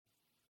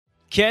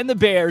Can the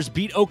Bears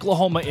beat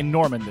Oklahoma in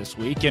Norman this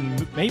week?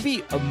 And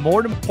maybe a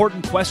more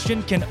important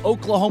question, can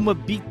Oklahoma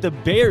beat the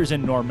Bears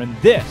in Norman?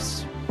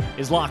 This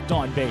is Locked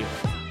On Baylor.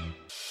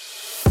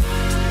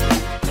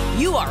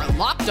 You are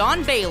Locked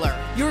On Baylor,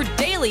 your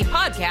daily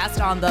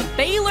podcast on the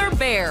Baylor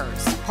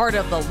Bears, part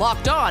of the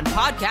Locked On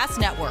Podcast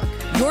Network,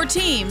 your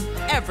team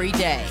every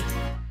day.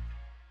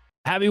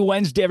 Happy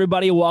Wednesday,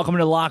 everybody. Welcome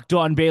to Locked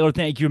On Baylor.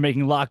 Thank you for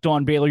making Locked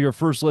On Baylor your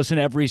first listen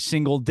every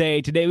single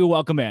day. Today, we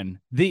welcome in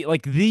the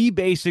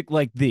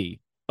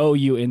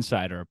OU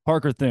insider,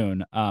 Parker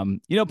Thune.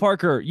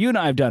 Parker, you and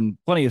I have done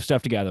plenty of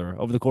stuff together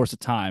over the course of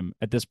time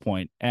at this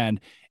point,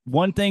 and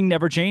one thing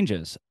never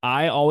changes.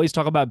 I always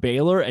talk about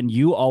Baylor, and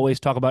you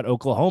always talk about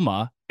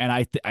Oklahoma,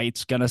 and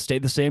it's going to stay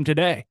the same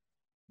today.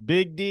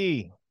 Big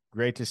D,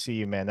 great to see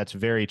you, man. That's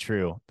very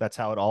true. That's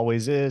how it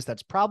always is.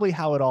 That's probably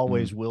how it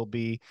always will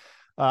be.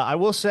 I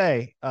will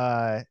say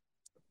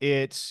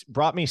it's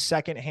brought me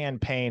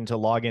secondhand pain to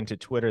log into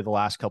Twitter the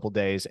last couple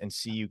days and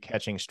see you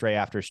catching stray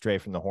after stray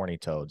from the Horny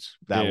Toads.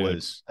 That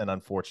was an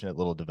unfortunate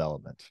little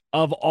development.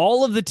 Of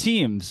all of the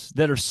teams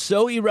that are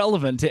so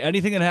irrelevant to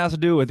anything that has to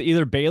do with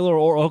either Baylor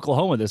or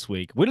Oklahoma this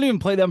week, we didn't even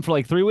play them for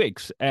like 3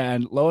 weeks.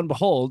 And lo and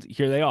behold,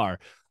 here they are.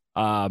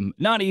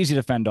 Not easy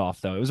to fend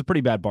off, though. It was a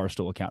pretty bad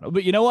Barstool account.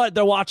 But you know what?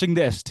 They're watching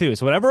this, too.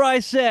 So whatever I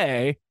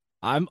say,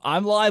 I'm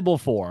liable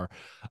for.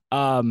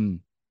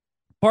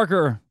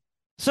 Parker,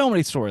 so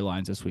many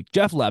storylines this week.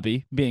 Jeff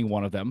Lebby being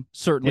one of them.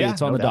 Certainly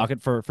it's on the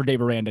docket for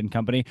Dave Aranda and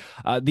company.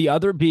 The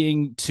other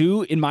being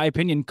two, in my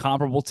opinion,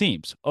 comparable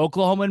teams.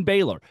 Oklahoma and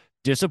Baylor.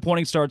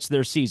 Disappointing starts to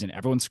their season.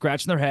 Everyone's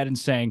scratching their head and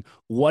saying,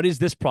 what is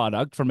this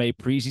product from a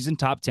preseason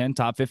top 10,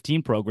 top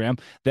 15 program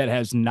that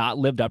has not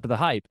lived up to the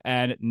hype?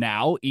 And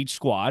now each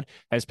squad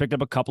has picked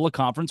up a couple of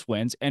conference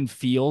wins and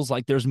feels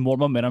like there's more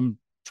momentum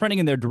trending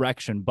in their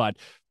direction. But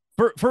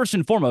first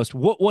and foremost,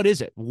 what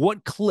is it?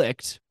 What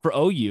clicked for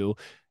OU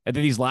at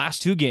these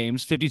last two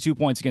games, 52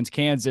 points against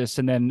Kansas,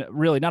 and then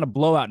really not a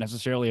blowout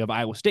necessarily of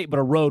Iowa State, but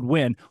a road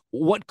win?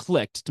 What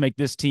clicked to make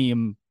this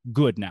team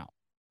good now?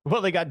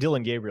 Well, they got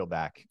Dillon Gabriel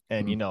back.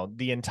 And,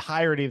 the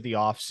entirety of the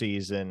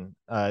offseason,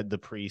 the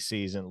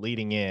preseason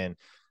leading in,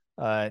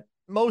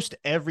 most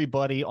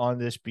everybody on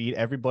this beat,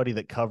 everybody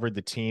that covered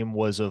the team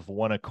was of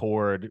one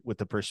accord with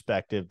the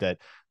perspective that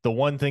the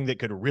one thing that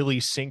could really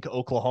sink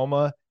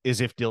Oklahoma is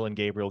if Dillon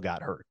Gabriel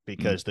got hurt,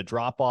 because the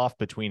drop off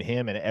between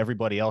him and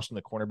everybody else in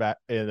the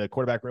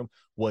quarterback room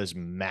was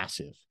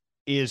massive.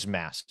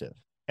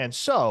 And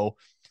so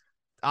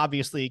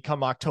obviously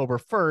come October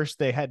 1st,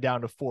 they head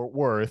down to Fort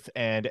Worth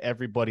and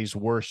everybody's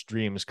worst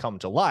dreams come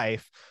to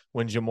life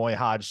when Jamoy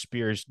Hodge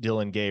spears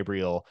Dillon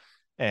Gabriel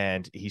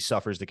and he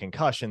suffers the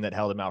concussion that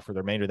held him out for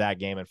the remainder of that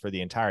game and for the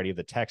entirety of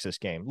the Texas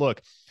game.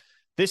 Look,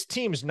 this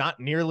team's not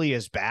nearly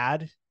as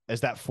bad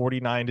as that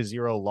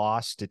 49-0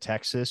 loss to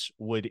Texas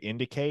would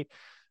indicate.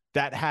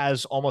 That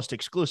has almost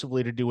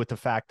exclusively to do with the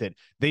fact that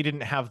they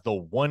didn't have the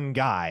one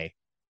guy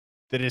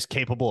that is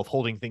capable of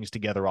holding things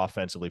together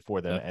offensively for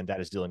them, and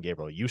that is Dillon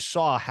Gabriel. You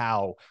saw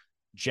how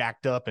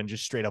jacked up and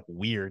just straight up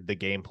weird the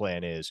game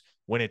plan is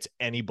when it's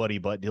anybody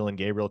but Dillon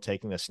Gabriel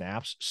taking the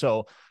snaps.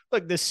 So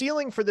look, the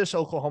ceiling for this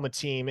Oklahoma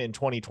team in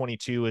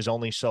 2022 is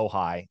only so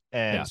high.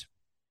 And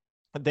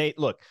they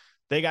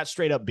got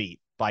straight up beat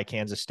by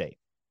Kansas State.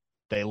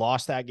 They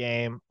lost that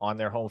game on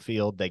their home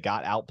field. They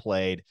got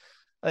outplayed.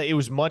 It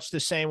was much the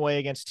same way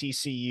against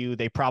TCU.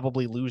 They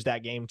probably lose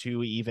that game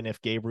too, even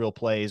if Gabriel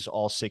plays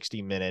all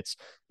 60 minutes.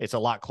 It's a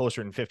lot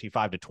closer than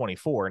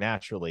 55-24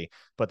 naturally,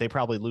 but they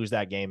probably lose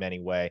that game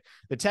anyway.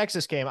 The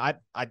Texas game,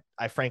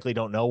 I frankly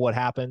don't know what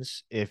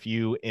happens if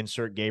you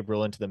insert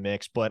Gabriel into the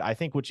mix, but I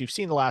think what you've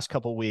seen the last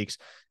couple of weeks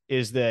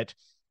is that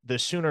the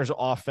Sooners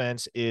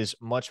offense is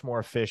much more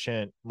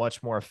efficient,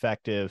 much more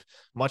effective,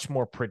 much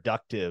more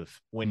productive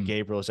when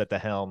Gabriel's at the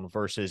helm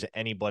versus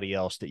anybody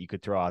else that you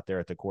could throw out there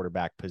at the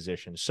quarterback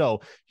position.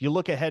 So you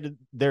look ahead to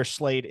their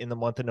slate in the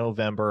month of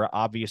November,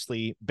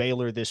 obviously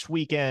Baylor this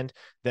weekend,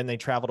 then they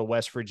travel to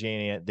West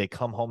Virginia. They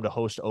come home to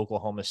host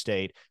Oklahoma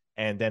State,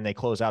 and then they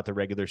close out the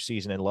regular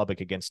season in Lubbock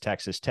against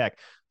Texas Tech.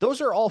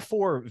 Those are all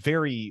four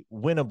very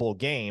winnable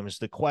games.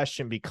 The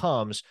question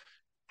becomes,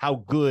 how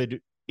good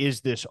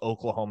is this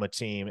Oklahoma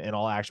team in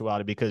all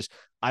actuality? Because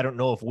I don't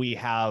know if we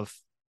have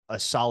a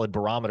solid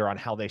barometer on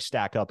how they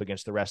stack up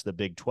against the rest of the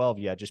Big 12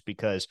 yet, just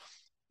because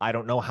I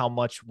don't know how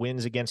much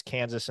wins against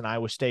Kansas and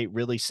Iowa State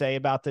really say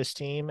about this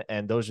team.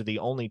 And those are the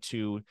only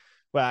two.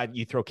 Well,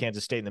 you throw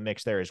Kansas State in the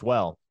mix there as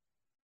well.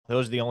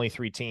 Those are the only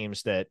three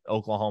teams that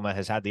Oklahoma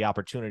has had the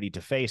opportunity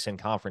to face in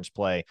conference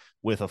play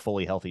with a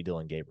fully healthy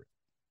Dillon Gabriel.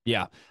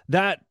 Yeah,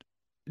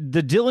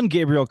 the Dillon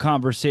Gabriel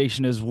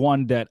conversation is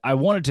one that I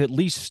wanted to at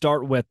least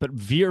start with, but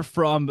veer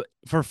from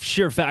for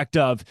sheer fact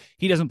of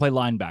he doesn't play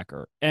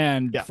linebacker.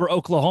 And for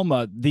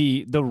Oklahoma,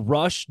 the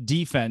rush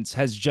defense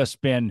has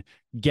just been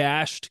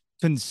gashed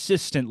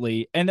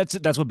consistently, and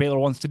that's what Baylor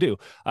wants to do.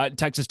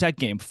 Texas Tech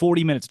game,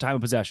 40 minutes of time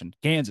of possession.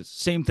 Kansas,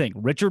 same thing.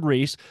 Richard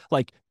Reese,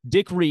 like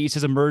Dick Reese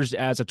has emerged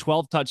as a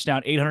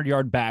 12-touchdown,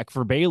 800-yard back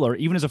for Baylor,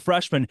 even as a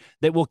freshman,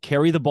 that will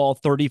carry the ball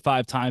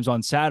 35 times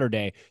on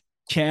Saturday.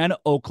 Can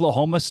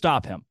Oklahoma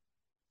stop him?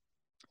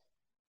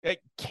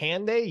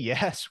 Can they?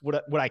 Yes.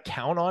 Would I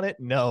count on it?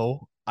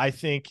 No. I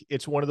think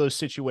it's one of those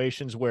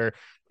situations where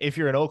if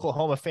you're an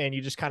Oklahoma fan,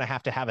 you just kind of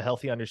have to have a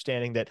healthy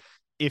understanding that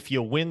if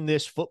you win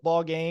this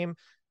football game,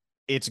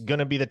 it's going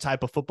to be the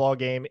type of football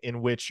game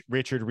in which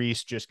Richard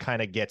Reese just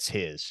kind of gets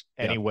his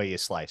any way you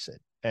slice it.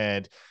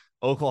 And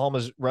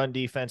Oklahoma's run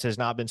defense has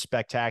not been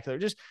spectacular.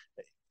 Just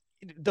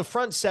the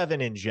front seven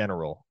in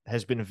general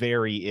has been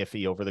very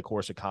iffy over the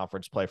course of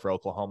conference play for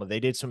Oklahoma. They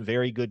did some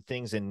very good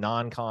things in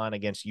non-con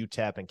against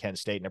UTEP and Kent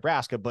State,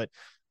 Nebraska, but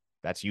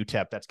that's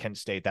UTEP, that's Kent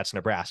State, that's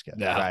Nebraska,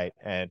 right?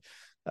 And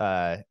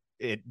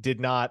it did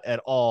not at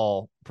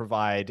all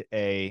provide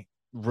a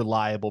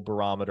reliable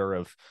barometer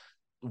of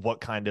what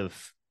kind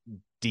of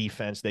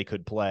defense they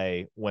could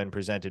play when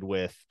presented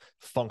with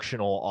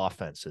functional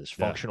offenses,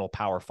 functional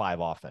Power 5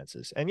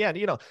 offenses. And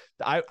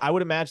I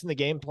would imagine the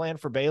game plan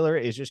for Baylor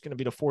is just going to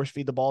be to force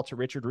feed the ball to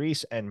Richard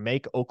Reese and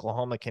make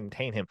Oklahoma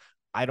contain him.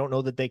 I don't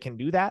know that they can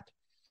do that.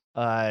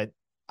 I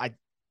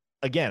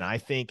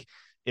think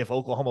if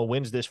Oklahoma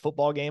wins this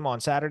football game on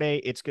Saturday,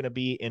 it's going to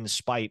be in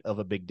spite of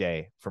a big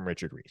day from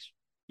Richard Reese.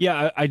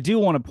 Yeah, I do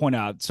want to point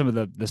out some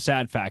of the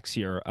sad facts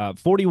here.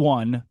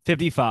 41,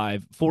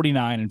 55,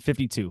 49, and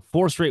 52.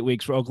 4 straight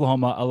weeks where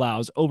Oklahoma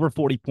allows over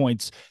 40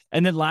 points.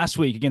 And then last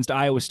week against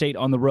Iowa State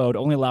on the road,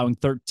 only allowing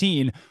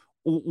 13.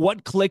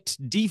 What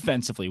clicked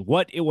defensively?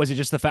 Was it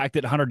just the fact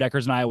that Hunter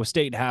Dekkers and Iowa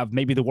State have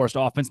maybe the worst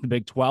offense in the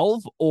Big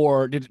 12?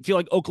 Or did it feel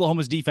like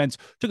Oklahoma's defense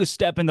took a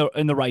step in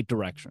the right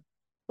direction?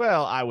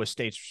 Well, Iowa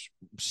State's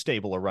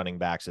stable of running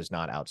backs is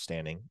not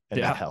outstanding,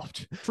 and that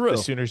helped. True. The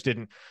Sooners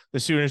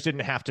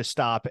didn't have to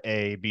stop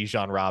a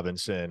Bijan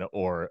Robinson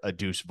or a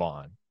Deuce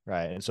Vaughn,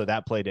 right? And so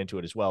that played into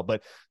it as well.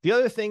 But the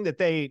other thing that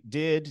they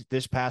did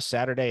this past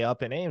Saturday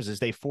up in Ames is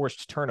they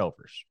forced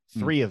turnovers,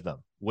 3 of them,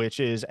 which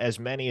is as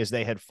many as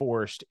they had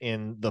forced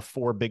in the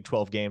 4 Big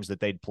 12 games that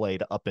they'd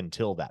played up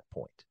until that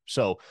point.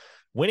 So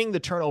winning the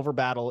turnover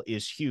battle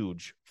is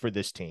huge for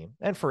this team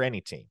and for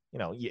any team.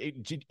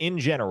 In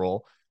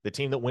general, the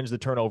team that wins the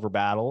turnover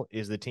battle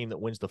is the team that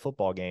wins the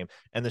football game.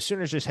 And the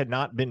Sooners just had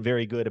not been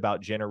very good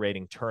about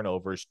generating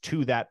turnovers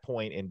to that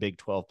point in Big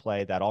 12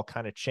 play. That all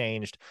kind of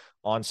changed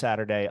on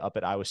Saturday up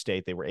at Iowa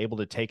State. They were able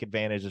to take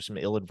advantage of some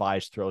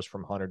ill-advised throws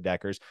from Hunter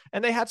Dekkers.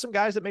 And they had some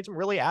guys that made some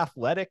really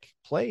athletic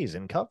plays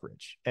in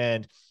coverage.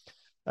 And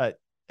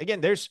again,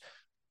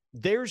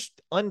 there's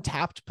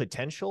untapped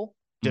potential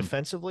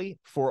defensively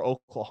for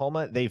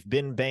Oklahoma. They've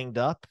been banged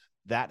up.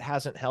 That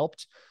hasn't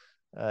helped.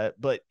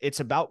 But it's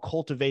about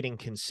cultivating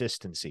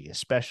consistency,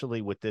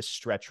 especially with this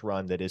stretch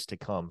run that is to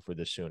come for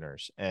the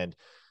Sooners. And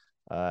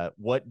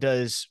what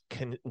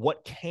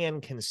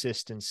can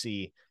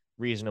consistency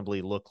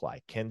reasonably look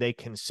like? Can they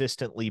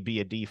consistently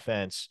be a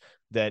defense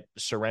that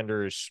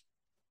surrenders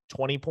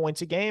 20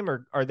 points a game,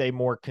 or are they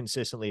more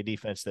consistently a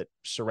defense that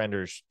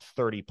surrenders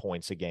 30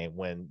 points a game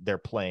when they're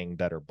playing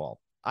better ball?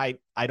 I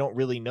don't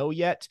really know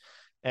yet.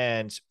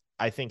 And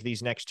I think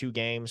these next 2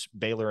 games,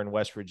 Baylor and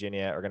West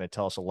Virginia, are going to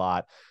tell us a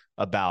lot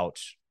about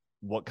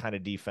what kind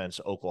of defense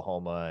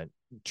Oklahoma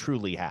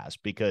truly has,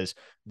 because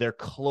they're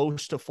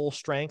close to full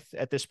strength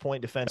at this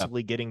point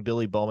defensively. Getting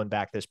Billy Bowman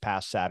back this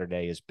past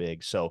Saturday is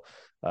big. So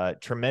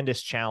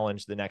tremendous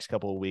challenge the next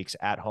couple of weeks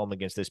at home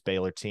against this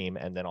Baylor team,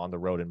 and then on the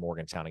road in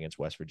Morgantown against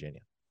West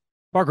Virginia.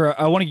 Parker,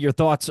 I want to get your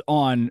thoughts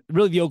on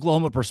really the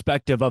Oklahoma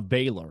perspective of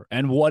Baylor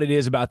and what it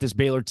is about this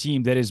Baylor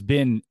team that has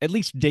been at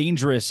least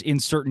dangerous in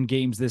certain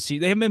games this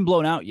season. They haven't been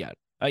blown out yet.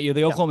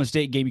 The Oklahoma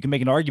State game, you can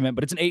make an argument,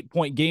 but it's an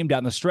 8-point game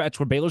down the stretch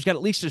where Baylor's got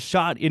at least a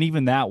shot in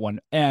even that one.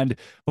 And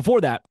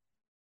before that,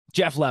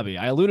 Jeff Lebby,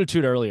 I alluded to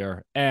it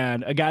earlier,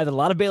 and a guy that a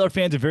lot of Baylor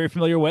fans are very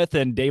familiar with,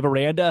 and Dave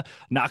Aranda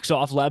knocks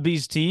off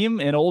Lebby's team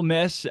in Ole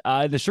Miss,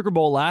 the Sugar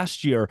Bowl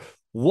last year.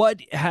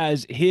 What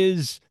has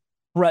his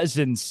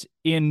presence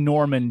in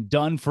Norman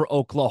done for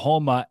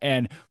Oklahoma?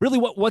 And really,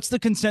 what's the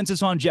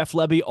consensus on Jeff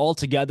Lebby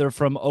altogether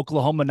from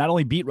Oklahoma, not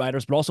only beat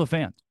writers, but also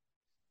fans?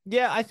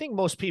 Yeah, I think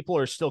most people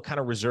are still kind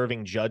of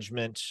reserving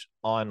judgment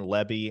on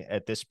Lebby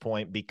at this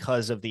point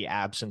because of the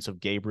absence of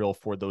Gabriel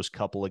for those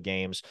couple of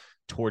games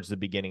towards the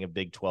beginning of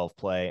Big 12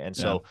 play. And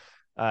so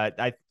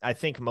I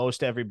think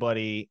most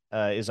everybody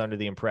is under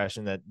the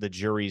impression that the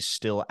jury's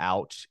still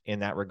out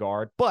in that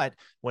regard. But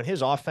when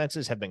his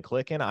offenses have been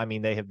clicking, I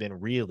mean, they have been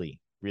really,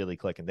 really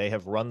clicking. They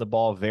have run the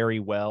ball very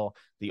well.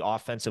 The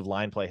offensive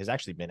line play has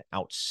actually been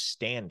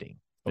outstanding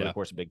over the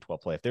course of Big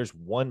 12 play. If there's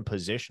one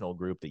positional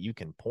group that you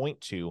can point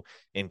to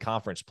in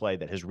conference play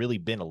that has really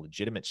been a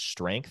legitimate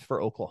strength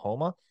for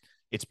Oklahoma,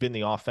 it's been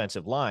the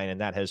offensive line, and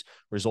that has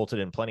resulted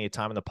in plenty of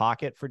time in the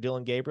pocket for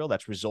Dillon Gabriel.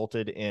 That's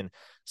resulted in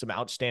some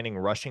outstanding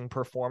rushing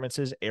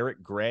performances.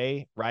 Eric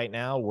Gray right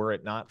now, were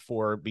it not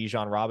for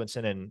Bijan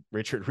Robinson and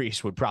Richard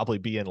Reese, would probably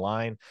be in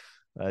line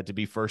to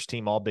be first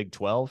team all Big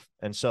 12.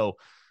 And so,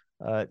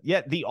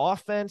 the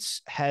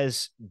offense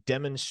has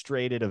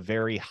demonstrated a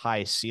very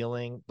high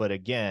ceiling, but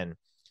again,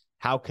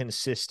 how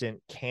consistent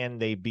can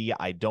they be?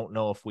 I don't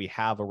know if we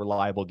have a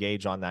reliable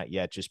gauge on that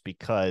yet, just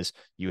because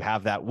you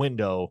have that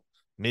window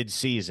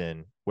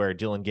mid-season where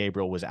Dillon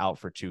Gabriel was out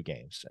for 2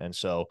 games. And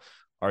so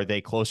Are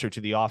they closer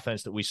to the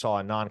offense that we saw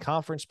in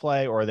non-conference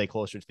play, or are they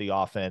closer to the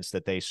offense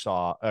that they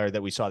saw or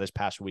that we saw this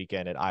past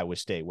weekend at Iowa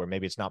State, where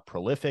maybe it's not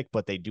prolific,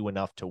 but they do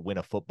enough to win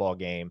a football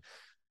game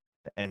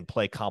and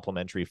play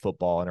complementary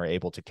football and are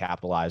able to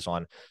capitalize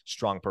on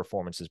strong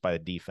performances by the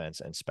defense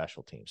and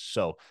special teams.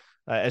 So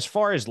as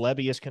far as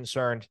Lebby is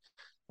concerned,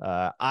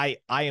 I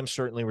am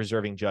certainly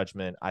reserving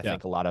judgment. I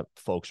think a lot of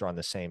folks are on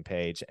the same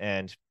page.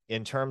 And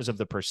in terms of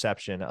the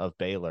perception of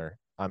Baylor,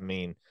 I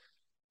mean,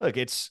 look,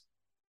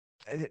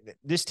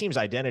 this team's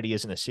identity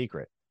isn't a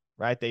secret,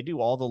 right? They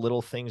do all the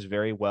little things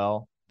very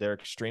well. They're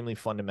extremely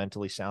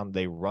fundamentally sound.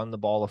 They run the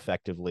ball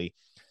effectively.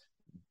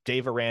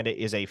 Dave Aranda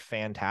is a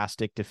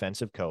fantastic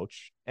defensive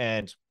coach,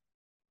 and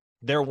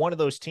they're one of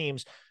those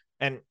teams,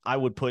 and I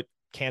would put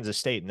Kansas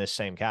State in this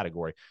same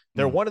category.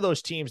 They're one of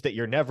those teams that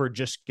you're never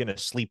just going to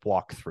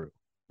sleepwalk through,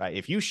 right?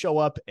 If you show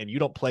up and you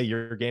don't play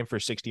your game for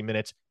 60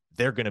 minutes,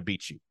 they're going to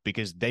beat you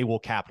because they will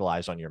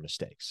capitalize on your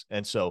mistakes.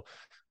 And so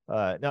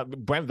now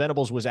Brent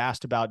Venables was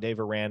asked about Dave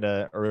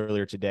Aranda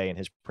earlier today in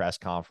his press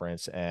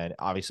conference, and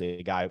obviously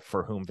a guy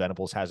for whom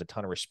Venables has a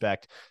ton of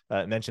respect,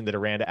 mentioned that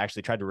Aranda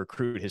actually tried to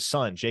recruit his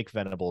son, Jake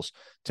Venables,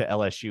 to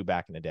LSU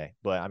back in the day.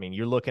 But I mean,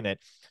 you're looking at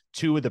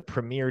two of the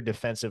premier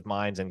defensive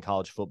minds in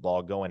college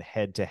football going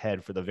head to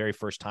head for the very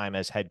first time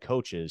as head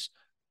coaches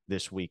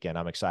this weekend.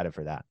 I'm excited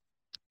for that.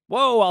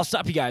 Whoa, I'll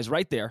stop you guys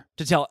right there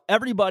to tell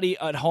everybody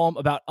at home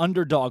about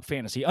Underdog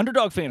Fantasy.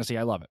 Underdog Fantasy,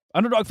 I love it.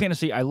 Underdog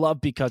Fantasy, I love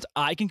because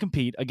I can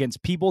compete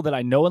against people that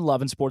I know and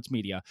love in sports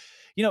media.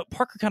 You know,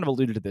 Parker kind of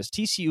alluded to this.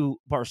 TCU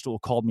Barstool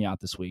called me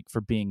out this week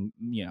for being,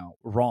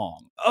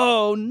 wrong.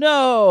 Oh,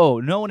 no.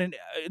 No one in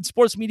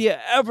sports media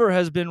ever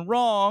has been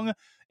wrong,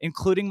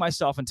 including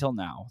myself until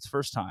now. It's the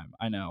first time.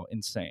 I know,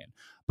 insane.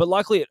 But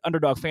luckily at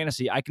Underdog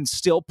Fantasy, I can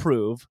still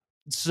prove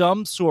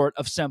some sort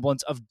of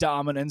semblance of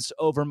dominance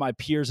over my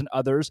peers and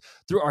others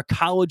through our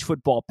college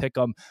football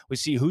pick'em. We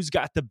see who's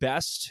got the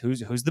best,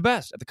 who's the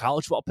best at the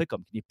college football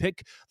pick'em. Can you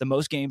pick the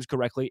most games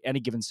correctly any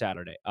given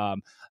Saturday?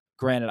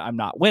 Granted, I'm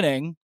not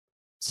winning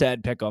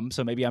said pick'em,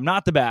 so maybe I'm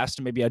not the best.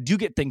 Maybe I do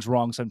get things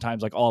wrong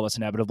sometimes, like all of us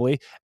inevitably.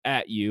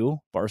 At you,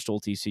 Barstool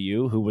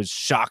TCU, who was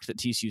shocked that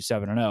TCU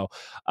 7-0.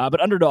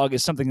 But Underdog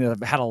is something that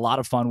I've had a lot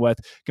of fun with,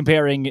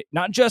 comparing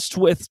not just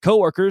with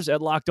coworkers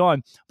at Locked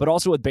On, but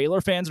also with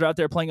Baylor fans that are out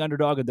there playing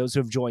Underdog and those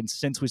who have joined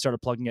since we started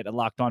plugging it at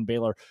Locked On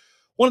Baylor.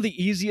 One of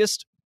the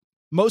easiest,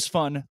 most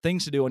fun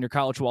things to do on your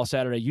college football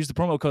Saturday, use the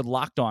promo code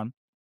Locked On.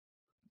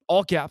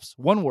 All caps,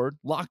 one word,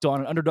 Locked On,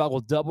 and Underdog will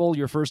double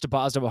your first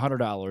deposit of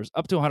 $100,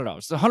 up to $100.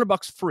 It's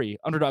 $100 free,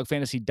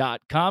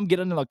 UnderdogFantasy.com. Get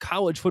into the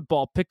college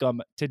football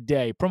pick'em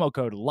today. Promo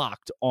code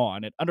Locked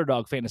On at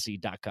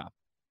UnderdogFantasy.com.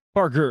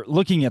 Parker,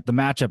 looking at the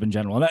matchup in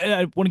general, and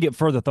I want to get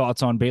further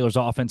thoughts on Baylor's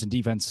offense and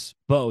defense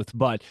both,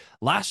 but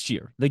last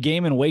year, the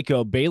game in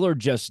Waco, Baylor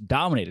just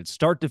dominated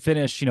start to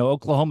finish.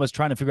 Oklahoma's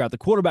trying to figure out the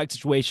quarterback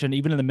situation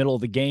even in the middle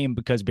of the game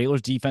because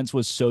Baylor's defense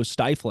was so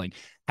stifling.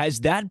 Has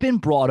that been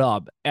brought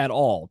up at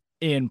all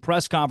in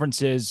press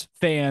conferences,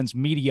 fans,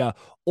 media,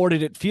 or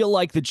did it feel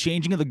like the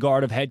changing of the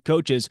guard of head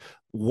coaches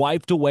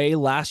wiped away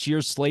last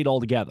year's slate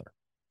altogether?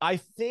 I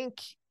think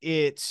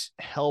it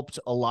helped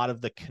a lot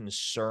of the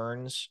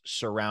concerns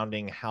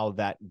surrounding how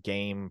that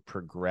game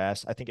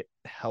progressed. I think it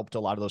helped a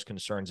lot of those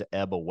concerns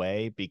ebb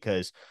away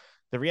because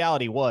the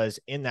reality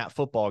was in that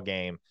football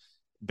game,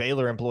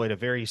 Baylor employed a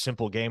very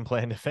simple game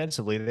plan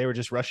defensively. They were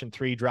just rushing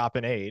 3,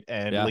 dropping 8,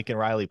 and Lincoln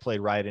Riley played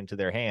right into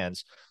their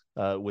hands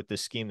with the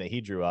scheme that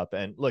he drew up.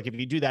 And look, if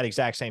you do that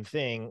exact same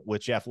thing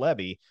with Jeff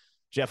Lebby's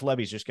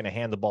just going to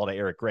hand the ball to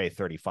Eric Gray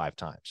 35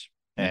 times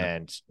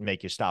and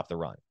make you stop the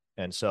run.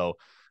 And so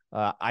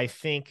I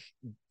think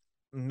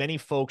many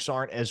folks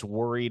aren't as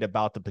worried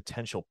about the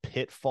potential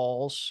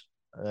pitfalls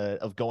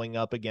of going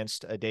up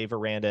against a Dave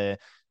Aranda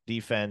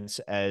defense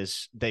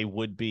as they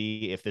would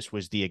be if this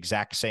was the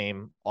exact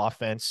same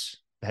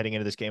offense heading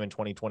into this game in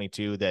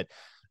 2022 that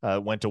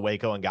went to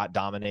Waco and got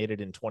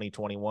dominated in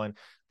 2021.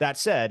 That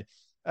said,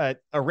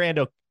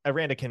 Aranda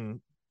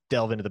can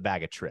delve into the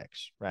bag of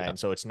tricks, right? Yeah. And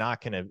so it's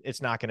not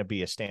gonna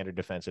be a standard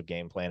defensive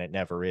game plan. It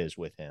never is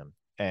with him.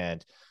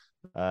 And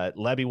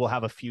Lebby will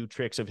have a few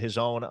tricks of his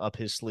own up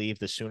his sleeve.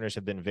 The Sooners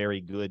have been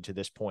very good to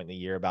this point in the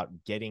year about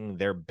getting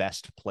their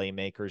best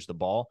playmakers the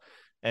ball.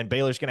 And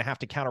Baylor's going to have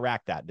to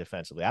counteract that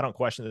defensively. I don't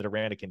question that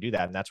Aranda can do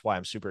that. And that's why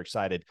I'm super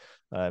excited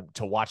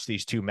to watch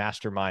these two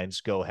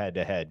masterminds go head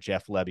to head.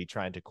 Jeff Lebby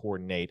trying to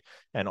coordinate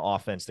an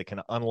offense that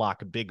can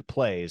unlock big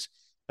plays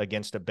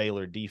against a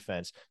Baylor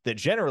defense that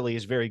generally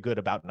is very good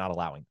about not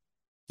allowing.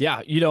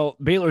 Yeah,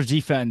 Baylor's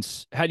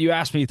defense, had you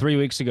asked me 3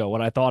 weeks ago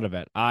what I thought of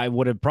it, I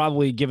would have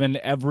probably given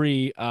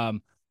every I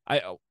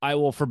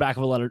will, for lack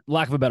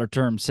of a better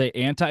term, say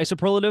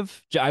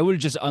anti-superlative. I would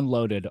have just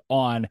unloaded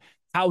on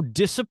how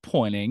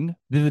disappointing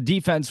the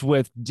defense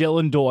with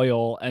Dylan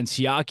Doyle and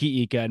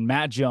Siaki Ika and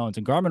Matt Jones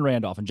and Garmin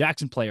Randolph and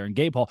Jackson Player and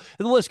Gabe Hall,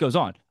 and the list goes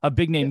on, of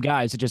big-name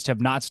guys that just have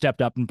not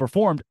stepped up and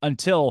performed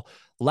until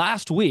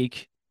last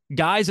week.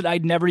 Guys that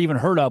I'd never even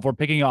heard of were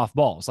picking off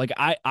balls. Like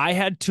I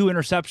had 2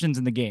 interceptions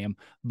in the game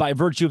by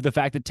virtue of the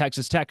fact that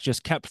Texas Tech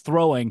just kept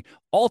throwing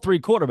all 3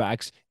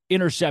 quarterbacks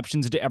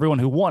interceptions to everyone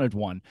who wanted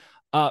one.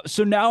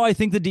 So now I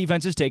think the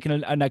defense is taking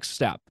a next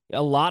step.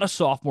 A lot of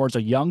sophomores,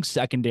 a young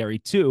secondary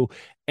too,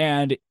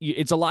 and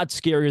it's a lot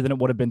scarier than it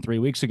would have been 3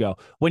 weeks ago.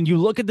 When you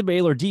look at the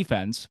Baylor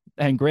defense,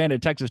 and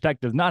granted, Texas Tech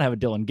does not have a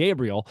Dillon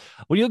Gabriel.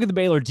 When you look at the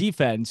Baylor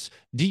defense,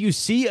 do you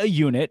see a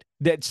unit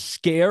that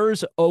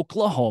scares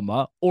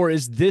Oklahoma, or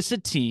is this a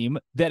team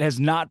that has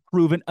not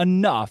proven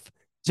enough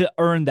to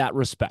earn that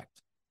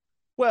respect?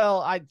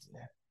 Well,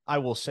 I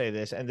will say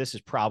this, and this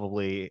is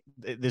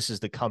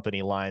the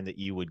company line that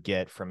you would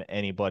get from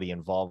anybody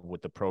involved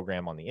with the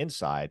program on the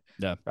inside.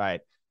 Yeah.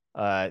 Right.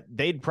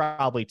 They'd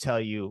probably tell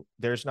you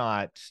there's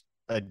not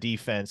a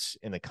defense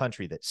in the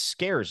country that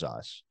scares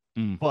us,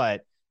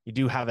 but you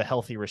do have a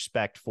healthy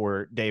respect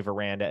for Dave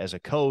Aranda as a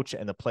coach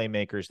and the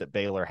playmakers that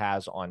Baylor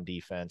has on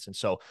defense. And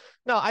so,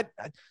 no,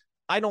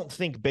 I don't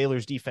think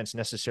Baylor's defense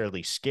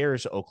necessarily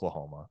scares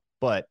Oklahoma,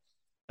 but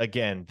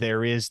again,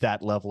 there is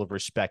that level of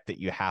respect that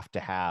you have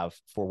to have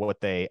for what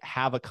they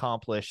have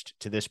accomplished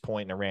to this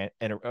point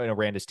in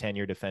Aranda's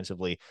tenure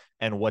defensively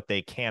and what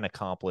they can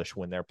accomplish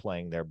when they're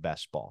playing their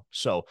best ball.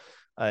 So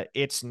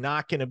it's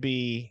not going to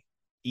be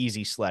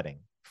easy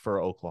sledding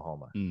for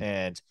Oklahoma.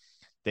 And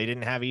they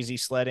didn't have easy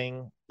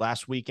sledding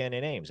last weekend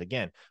in Ames.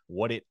 Again,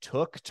 what it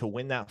took to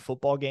win that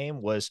football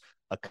game was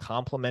a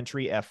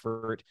complementary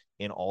effort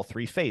in all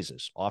three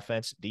phases: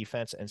 offense,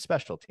 defense, and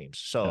special teams.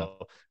 So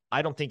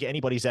I don't think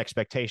anybody's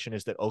expectation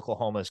is that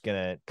Oklahoma is going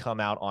to come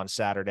out on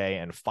Saturday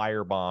and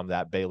firebomb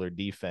that Baylor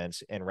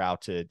defense en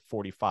route to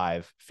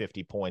 45,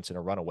 50 points in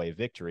a runaway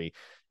victory.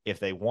 If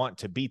they want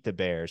to beat the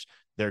Bears,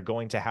 they're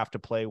going to have to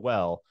play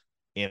well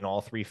in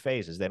all three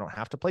phases. They don't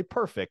have to play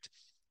perfect,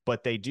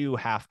 but they do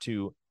have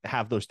to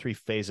have those three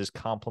phases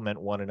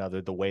complement one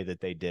another the way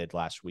that they did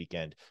last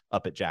weekend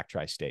up at Jack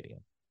Trice Stadium.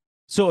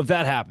 So if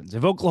that happens,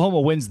 if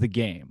Oklahoma wins the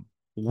game,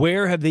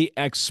 where have they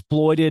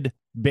exploited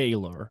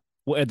Baylor?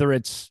 Whether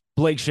it's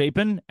Blake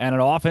Shapen and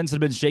an offense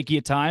that has been shaky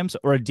at times,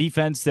 or a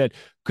defense that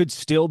could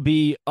still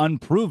be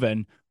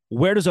unproven,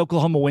 where does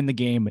Oklahoma win the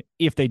game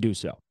if they do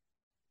so?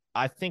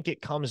 I think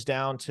it comes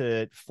down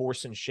to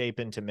forcing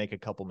Shapen to make a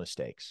couple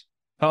mistakes.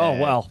 Oh,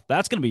 well,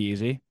 that's going to be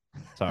easy.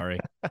 Sorry.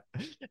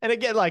 And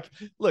again,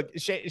 look,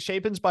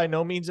 Shapen's by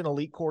no means an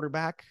elite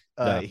quarterback.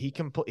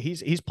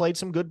 He's played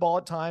some good ball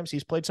at times.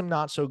 He's played some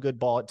not so good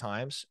ball at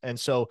times. And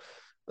so,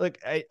 look,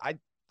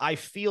 I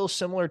feel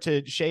similar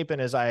to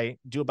Shapen as I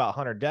do about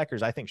Hunter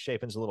Dekkers. I think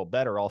Shapen's a little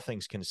better, all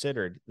things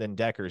considered, than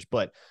Dekkers,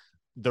 but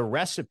the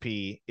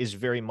recipe is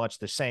very much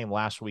the same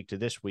last week to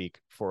this week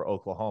for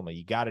Oklahoma.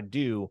 You got to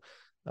do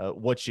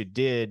what you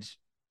did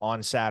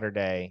on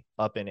Saturday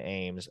up in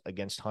Ames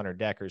against Hunter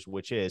Dekkers,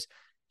 which is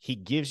he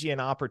gives you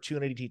an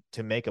opportunity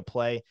to make a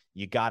play.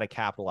 You got to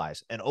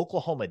capitalize. And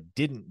Oklahoma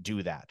didn't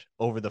do that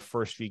over the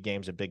first few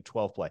games of Big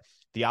 12 play.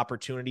 The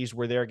opportunities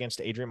were there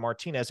against Adrian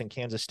Martinez and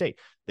Kansas State.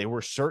 They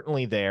were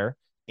certainly there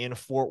in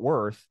Fort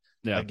Worth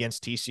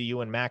against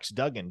TCU and Max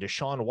Duggan.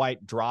 Deshaun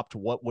White dropped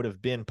what would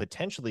have been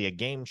potentially a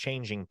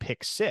game-changing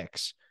pick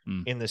six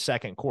in the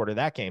second quarter of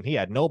that game. He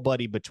had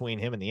nobody between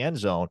him and the end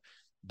zone.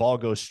 Ball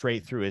goes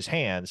straight through his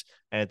hands.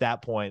 And at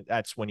that point,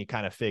 that's when you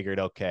kind of figured,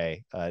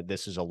 okay,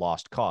 this is a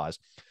lost cause.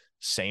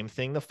 Same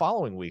thing the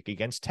following week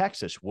against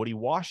Texas. Woody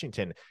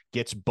Washington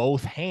gets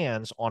both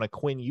hands on a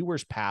Quinn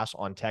Ewers pass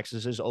on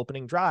Texas's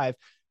opening drive.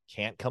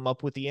 Can't come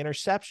up with the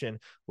interception.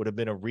 Would have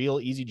been a real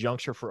easy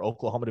juncture for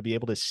Oklahoma to be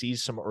able to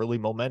seize some early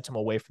momentum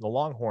away from the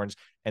Longhorns,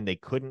 and they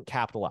couldn't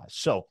capitalize.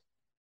 So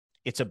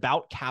it's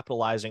about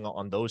capitalizing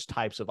on those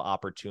types of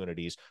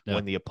opportunities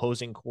when the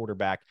opposing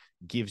quarterback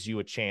gives you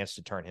a chance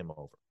to turn him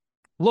over.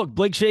 Look,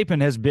 Blake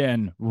Shapen has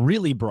been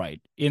really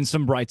bright in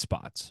some bright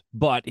spots,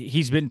 but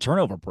he's been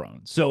turnover prone.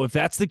 So if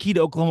that's the key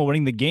to Oklahoma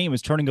winning the game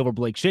is turning over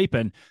Blake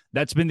Shapen,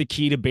 that's been the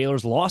key to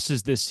Baylor's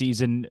losses this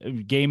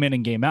season, game in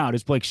and game out,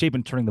 is Blake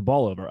Shapen turning the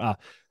ball over.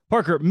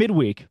 Parker,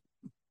 midweek,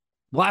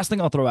 last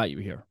thing I'll throw at you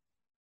here.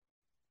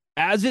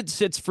 As it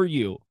sits for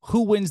you,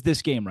 who wins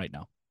this game right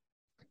now?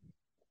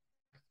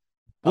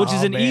 Which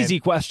is an easy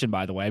question,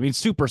 by the way. I mean,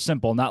 super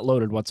simple, not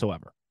loaded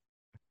whatsoever.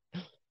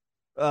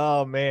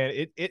 Oh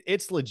man,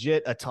 it's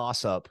legit a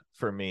toss-up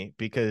for me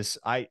because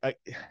I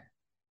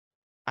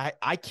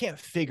can't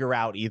figure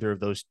out either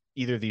of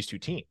these two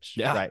teams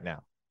right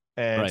now.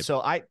 And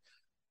so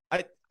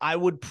I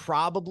would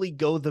probably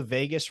go the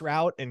Vegas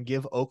route and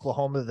give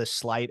Oklahoma the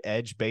slight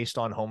edge based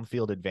on home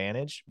field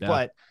advantage. Yeah.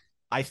 But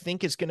I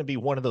think it's going to be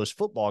one of those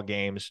football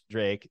games,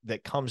 Drake,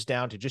 that comes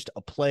down to just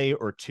a play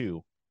or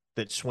two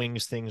that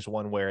swings things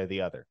one way or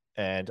the other.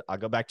 And I'll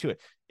go back to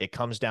it. It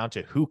comes down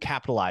to who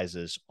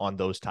capitalizes on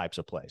those types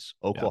of plays,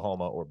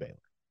 Oklahoma or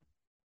Baylor.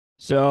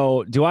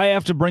 So do I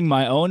have to bring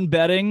my own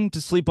bedding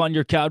to sleep on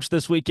your couch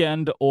this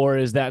weekend, or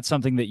is that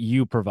something that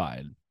you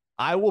provide?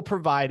 I will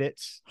provide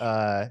it.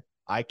 I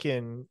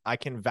can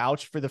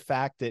vouch for the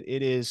fact that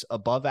it is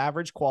above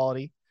average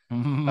quality.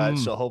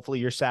 So hopefully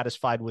you're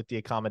satisfied with the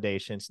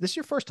accommodations. This is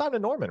your first time to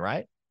Norman,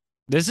 right?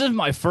 This is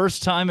my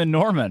first time in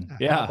Norman.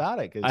 Yeah. How about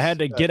it? I had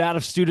to get out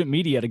of student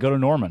media to go to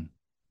Norman.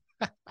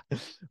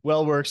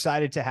 Well, we're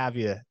excited to have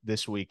you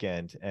this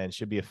weekend, and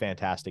should be a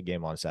fantastic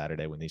game on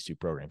Saturday when these two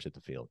programs hit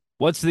the field.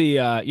 What's the,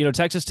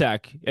 Texas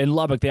Tech in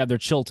Lubbock, they have their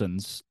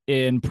Chiltons.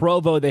 In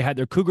Provo, they had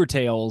their Cougar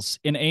Tails.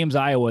 In Ames,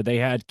 Iowa, they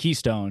had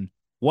Keystone.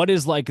 What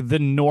is like the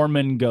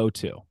Norman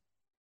go-to?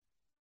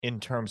 In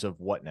terms of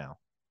what now?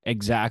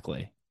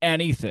 Exactly.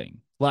 Anything.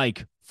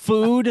 Like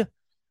food,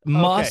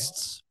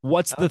 musts.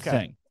 What's the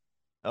thing?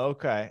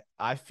 Okay.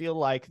 I feel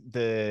like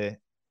the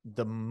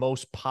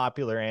most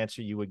popular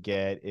answer you would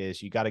get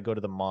is you got to go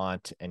to the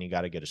Mont and you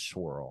got to get a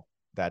swirl.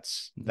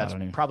 That's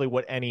probably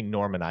what any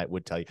Normanite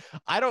would tell you.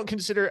 I don't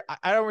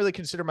really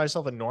consider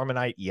myself a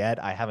Normanite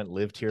yet. I haven't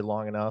lived here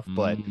long enough,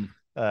 but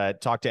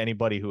talk to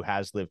anybody who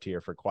has lived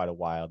here for quite a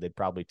while. They'd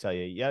probably tell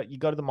you, yeah, you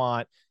go to the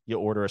Mont, you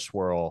order a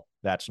swirl.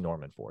 That's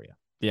Norman for you.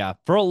 Yeah.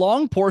 For a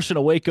long portion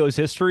of Waco's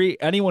history,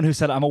 anyone who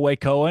said I'm a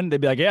Wacoan, they'd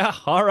be like, yeah,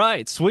 all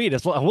right, sweet.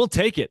 We'll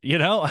take it.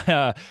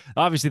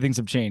 Obviously things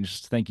have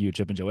changed. Thank you,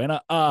 Chip and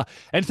Joanna.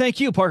 And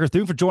thank you, Parker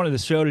Thune, for joining the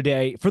show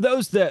today. For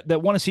those that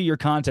want to see your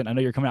content, I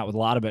know you're coming out with a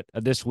lot of it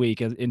this week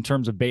in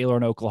terms of Baylor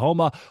and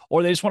Oklahoma,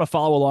 or they just want to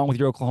follow along with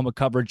your Oklahoma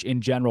coverage in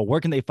general.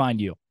 Where can they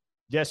find you?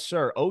 Yes,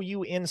 sir.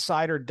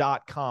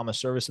 OUinsider.com, a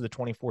service of the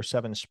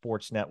 24/7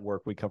 Sports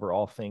Network. We cover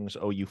all things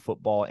OU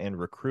football and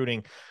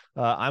recruiting.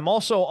 I'm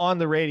also on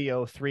the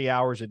radio 3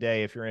 hours a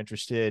day if you're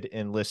interested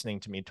in listening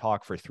to me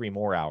talk for 3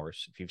 more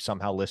hours. If you've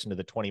somehow listened to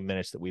the 20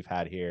 minutes that we've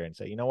had here and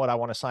say, you know what, I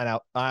want to sign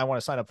up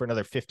for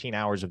another 15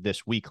 hours of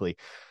this weekly.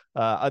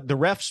 The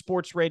Ref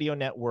Sports Radio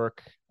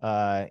Network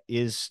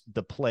is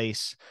the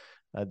place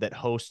that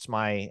hosts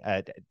my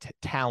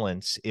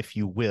talents, if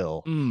you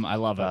will. I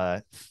love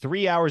it.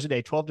 3 hours a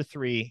day, 12 to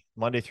 3,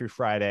 Monday through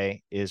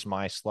Friday is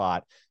my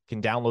slot. You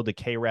can download the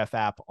KREF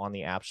app on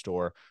the App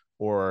Store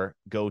or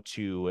go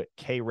to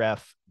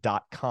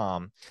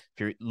kref.com. If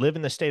you live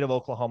in the state of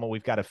Oklahoma,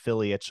 we've got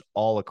affiliates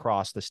all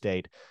across the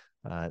state.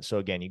 So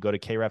again, you go to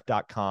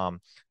kref.com,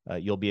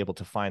 you'll be able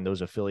to find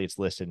those affiliates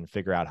listed and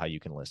figure out how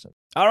you can listen.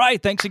 All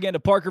right. Thanks again to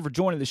Parker for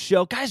joining the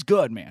show. Guy's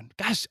good, man.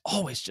 Guy's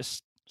always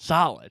just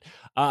solid.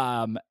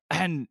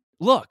 And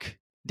look,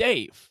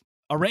 Dave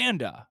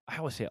Aranda, I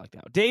always say it like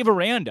that. Dave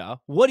Aranda,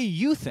 what do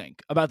you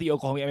think about the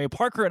Oklahoma? I mean,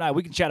 Parker and I,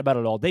 we can chat about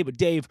it all day, but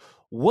Dave,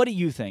 what do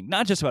you think?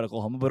 Not just about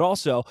Oklahoma, but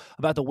also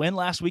about the win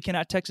last weekend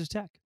at Texas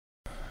Tech.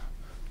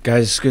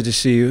 Guys, it's good to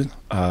see you.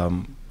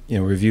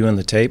 Reviewing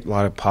the tape, a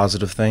lot of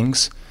positive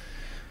things.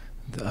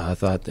 I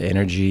thought the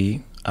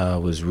energy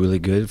was really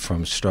good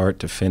from start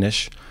to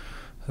finish.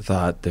 I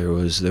thought there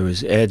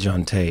was edge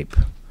on tape.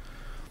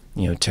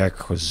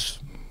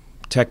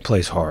 Tech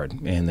plays hard,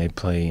 and they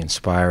play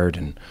inspired,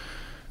 and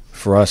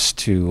for us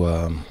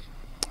to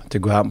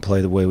go out and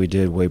play the way we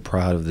did, way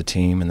proud of the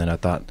team. And then I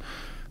thought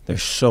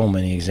there's so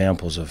many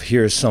examples of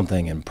here's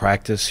something in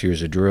practice,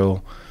 here's a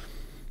drill,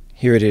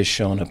 here it is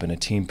showing up in a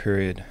team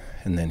period,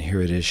 and then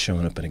here it is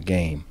showing up in a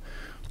game.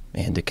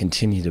 And to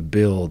continue to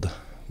build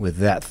with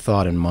that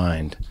thought in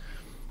mind,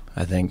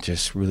 I think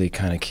just really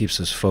kind of keeps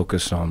us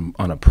focused on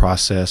a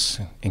process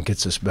and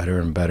gets us better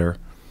and better,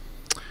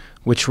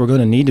 which we're going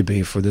to need to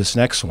be for this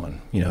next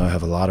one. I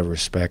have a lot of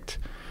respect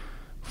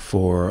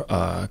for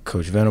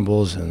Coach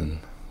Venables and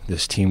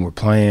this team we're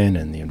playing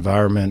and the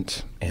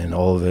environment and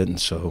all of it, and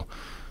so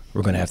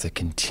we're going to have to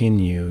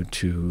continue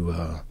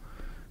to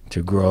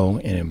grow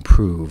and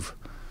improve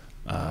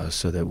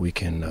so that we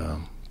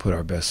can put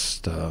our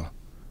best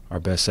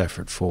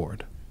effort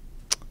forward.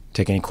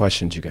 Take any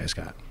questions you guys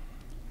got.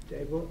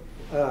 Dave,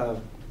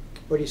 what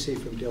do you see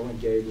from Dillon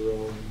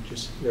Gabriel and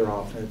just their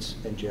offense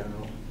in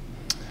general?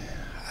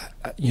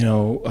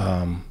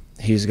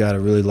 He's got a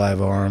really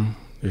live arm.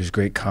 There's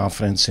great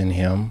confidence in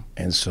him,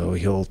 and so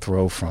he'll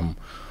throw from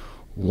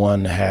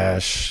one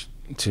hash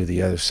to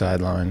the other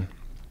sideline.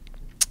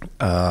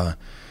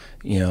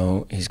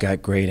 He's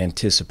got great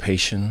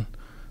anticipation,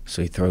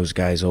 so he throws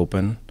guys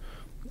open.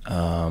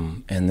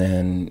 And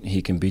then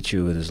he can beat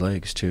you with his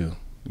legs too.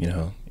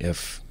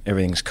 If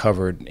everything's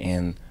covered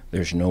and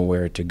there's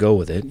nowhere to go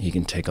with it, he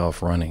can take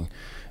off running.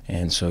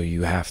 And so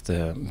you have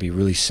to be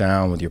really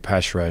sound with your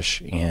pass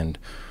rush, and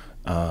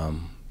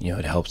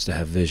it helps to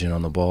have vision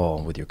on the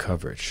ball with your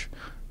coverage,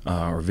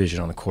 or vision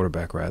on the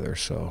quarterback rather.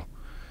 So,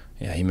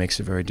 yeah, he makes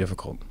it very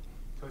difficult.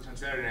 Coach, on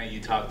Saturday night you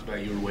talked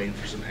about you were waiting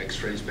for some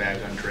x-rays back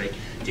on Drake.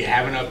 Do you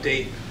have an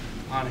update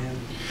on him?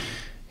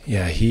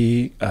 Yeah,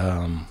 he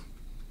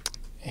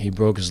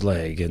broke his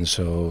leg, and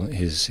so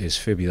his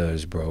fibula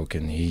is broke,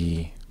 and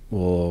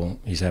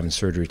he's having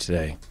surgery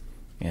today.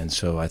 And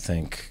so I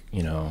think,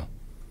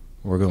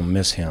 we're going to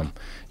miss him.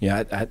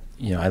 Yeah,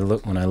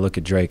 when I look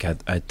at Drake,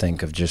 I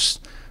think of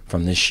just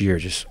from this year,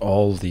 just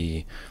all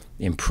the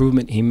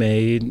improvement he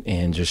made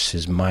and just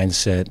his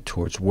mindset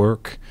towards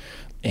work.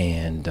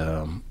 And,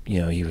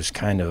 he was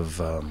kind of,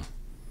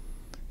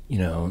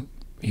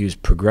 he was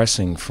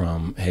progressing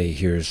from, hey,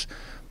 here's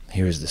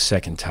the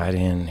second tight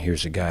end,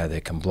 here's a guy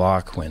that can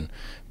block when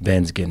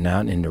Ben's getting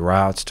out into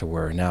routes, to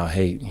where now,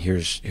 hey,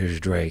 here's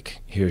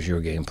Drake, here's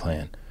your game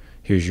plan,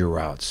 here's your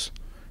routes,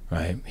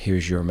 right?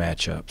 Here's your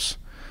matchups.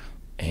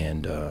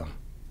 And,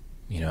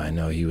 I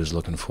know he was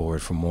looking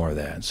forward for more of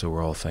that. So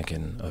we're all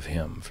thinking of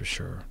him for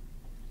sure.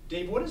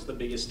 Dave, what is the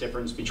biggest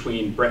difference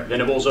between Brent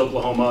Venables'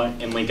 Oklahoma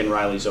and Lincoln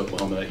Riley's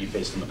Oklahoma that you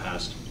faced in the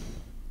past?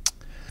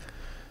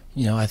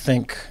 I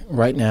think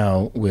right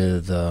now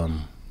with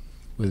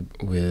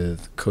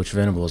Coach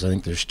Venables, I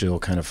think they're still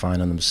kind of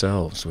finding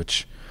themselves,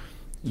 which,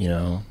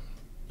 you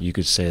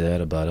could say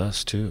that about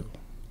us too,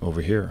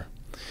 over here.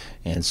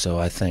 And so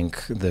I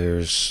think there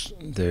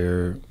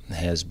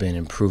has been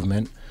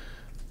improvement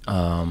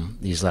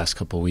these last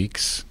couple of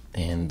weeks,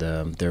 and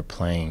they're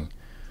playing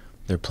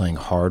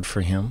hard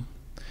for him,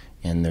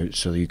 and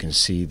so you can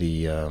see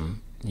the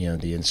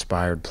the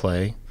inspired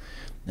play,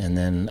 and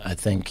then I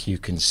think you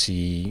can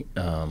see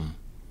kind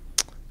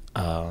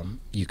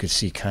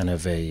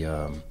of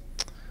a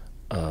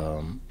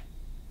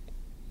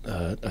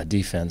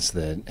defense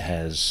that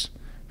has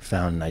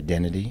found an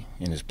identity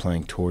and is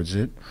playing towards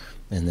it.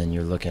 And then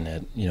you're looking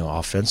at,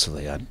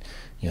 offensively,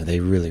 they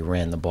really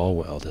ran the ball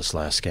well this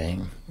last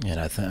game, and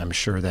I'm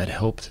sure that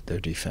helped their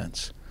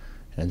defense.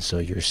 And so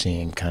you're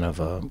seeing kind of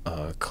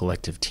a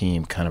collective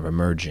team kind of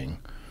emerging.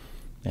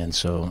 And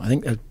so I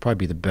think that'd probably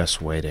be the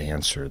best way to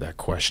answer that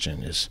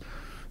question is,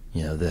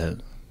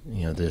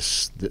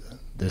 this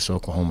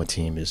Oklahoma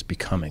team is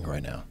becoming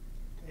right now.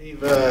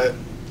 Dave,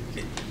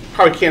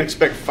 probably can't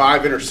expect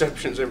 5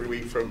 interceptions every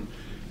week from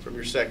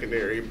your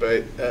secondary,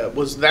 but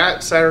was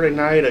that Saturday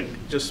night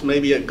just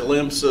maybe a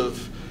glimpse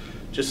of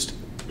just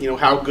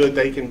how good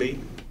they can be?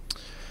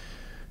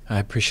 I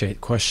appreciate the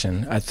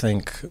question. I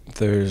think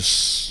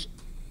there's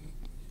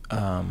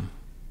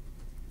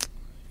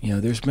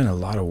there's been a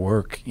lot of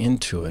work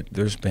into it.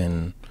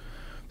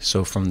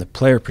 So from the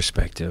player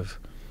perspective,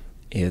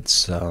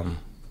 it's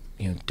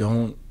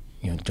don't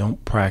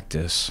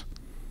practice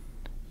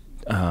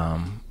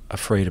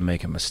afraid of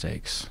making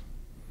mistakes,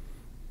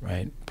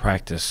 right?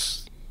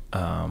 Practice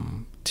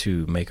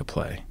to make a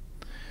play,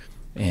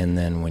 and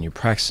then when you're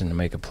practicing to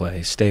make a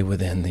play, stay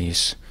within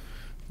this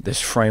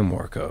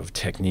framework of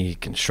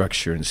technique and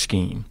structure and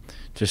scheme.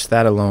 Just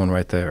that alone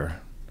right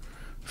there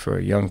for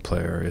a young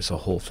player is a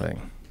whole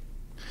thing.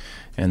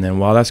 And then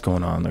while that's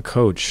going on, the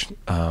coach,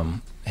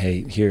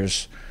 hey,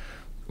 here's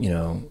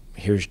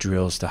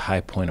drills to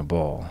high point a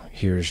ball.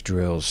 Here's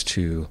drills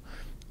to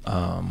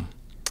have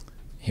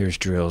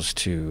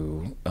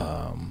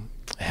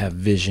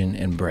vision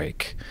and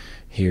break.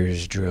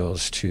 Here's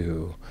drills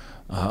to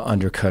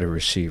undercut a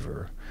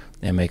receiver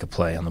and make a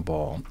play on the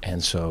ball.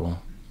 And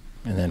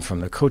then from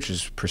the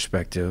coach's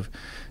perspective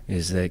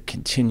is that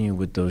continue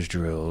with those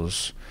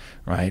drills,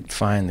 right?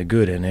 Find the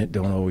good in it.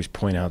 Don't always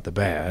point out the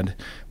bad,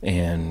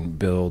 and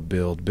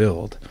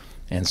build.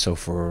 And so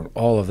for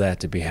all of that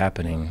to be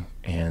happening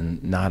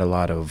and not a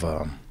lot of,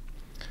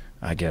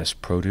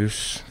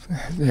 produce,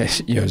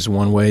 is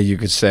one way you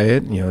could say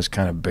it. It's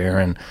kind of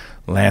barren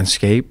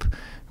landscape.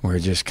 We're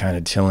just kind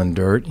of tilling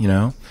dirt,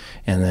 and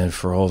then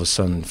for all of a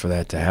sudden for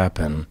that to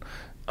happen,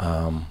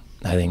 I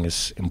think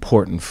it's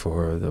important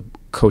for the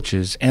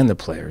coaches and the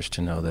players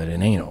to know that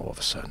it ain't all of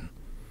a sudden.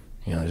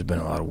 There's been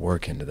a lot of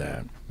work into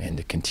that, and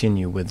to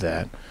continue with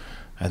that,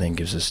 I think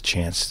gives us a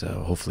chance to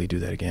hopefully do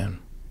that again.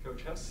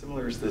 Coach, how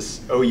similar is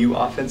this OU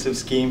offensive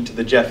scheme to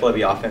the Jeff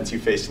Lebby offense you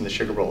faced in the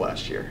Sugar Bowl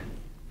last year?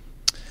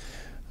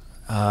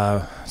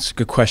 It's a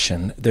good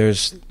question. I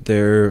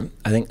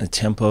think the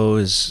tempo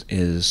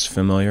is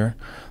familiar.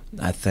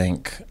 I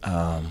think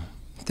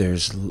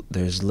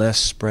there's less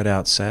spread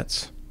out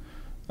sets.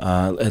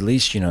 At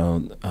least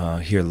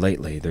here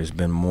lately, there's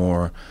been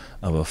more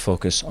of a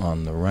focus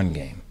on the run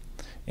game,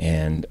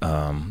 and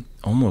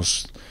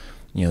almost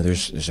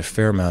there's a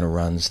fair amount of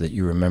runs that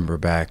you remember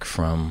back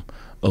from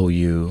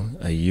OU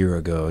a year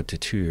ago to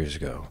 2 years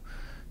ago,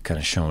 kind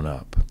of showing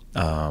up.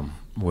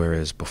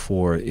 Whereas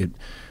before I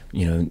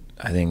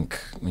think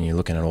when you're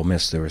looking at Ole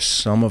Miss, there was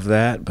some of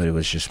that, but it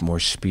was just more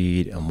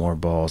speed and more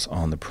balls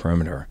on the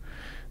perimeter.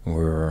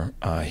 We're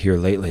here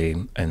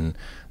lately, and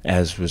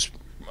as was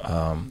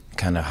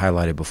kind of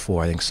highlighted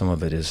before, I think some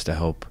of it is to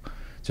help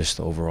just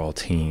the overall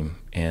team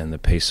and the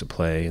pace of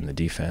play and the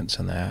defense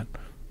and that.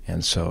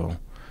 And so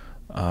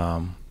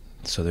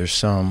there's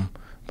some,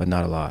 but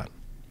not a lot.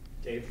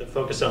 Dave, the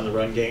focus on the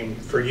run game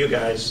for you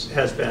guys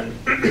has been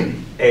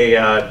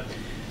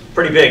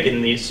pretty big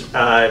in these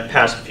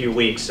past few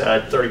weeks,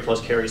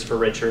 30-plus carries for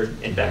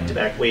Richard in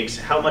back-to-back weeks.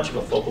 How much of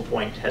a focal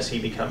point has he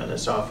become in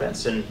this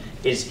offense, and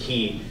is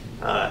he,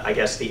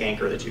 the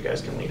anchor that you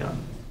guys can lean on?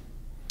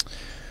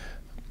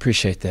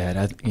 Appreciate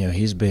that.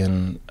 He's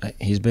been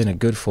a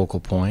good focal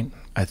point.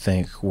 I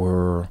think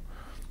we're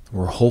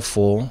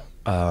hopeful.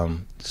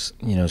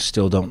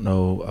 Still don't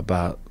know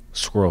about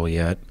Squirrel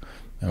yet.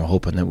 I'm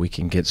hoping that we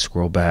can get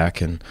Squirrel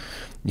back, and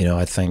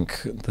I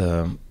think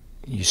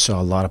you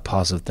saw a lot of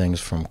positive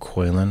things from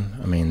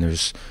Quaylen. I mean,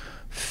 there's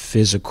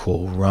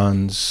physical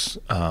runs,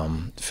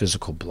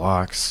 physical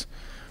blocks,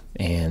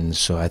 and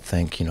so I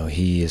think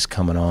he is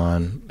coming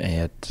on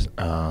at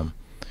a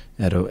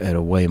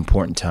way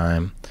important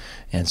time,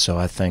 and so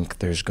I think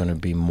there's going to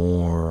be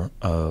more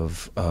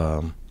of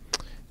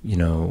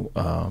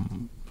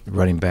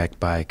running back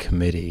by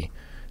committee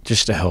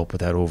just to help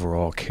with that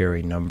overall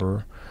carry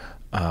number.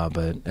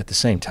 But at the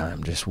same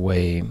time, just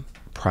way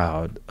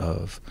proud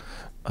of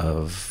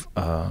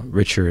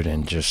Richard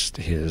and just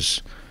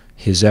his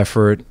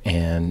effort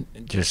and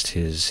just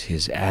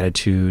his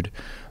attitude.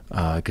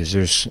 Because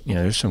there's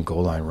some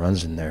goal line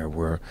runs in there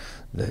where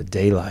the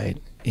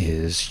daylight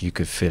is, you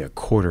could fit a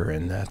quarter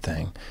in that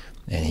thing,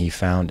 and he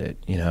found it,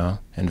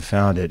 and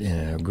found it in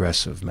an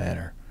aggressive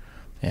manner.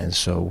 And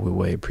so we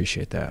way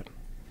appreciate that.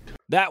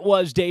 That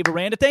was Dave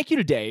Aranda. Thank you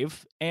to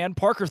Dave and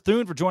Parker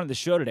Thune for joining the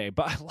show today.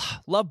 But I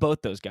love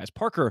both those guys.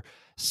 Parker,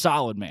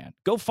 solid man.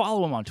 Go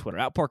follow him on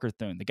Twitter, @Parker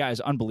Thune. The guy has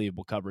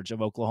unbelievable coverage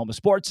of Oklahoma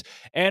sports.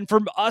 And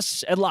from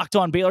us at Locked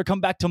On Baylor, come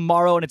back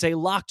tomorrow, and it's a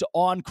Locked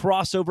On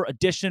crossover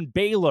edition.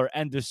 Baylor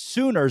and the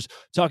Sooners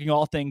talking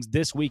all things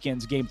this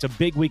weekend's game. It's a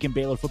big week in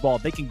Baylor football.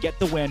 If they can get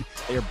the win,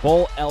 they are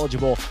bowl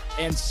eligible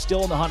and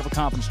still in the hunt of a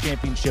conference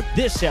championship.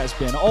 This has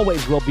been,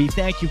 always will be,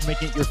 thank you for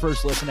making it your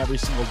first listen every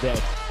single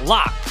day.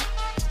 Locked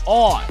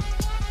On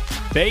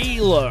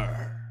Baylor.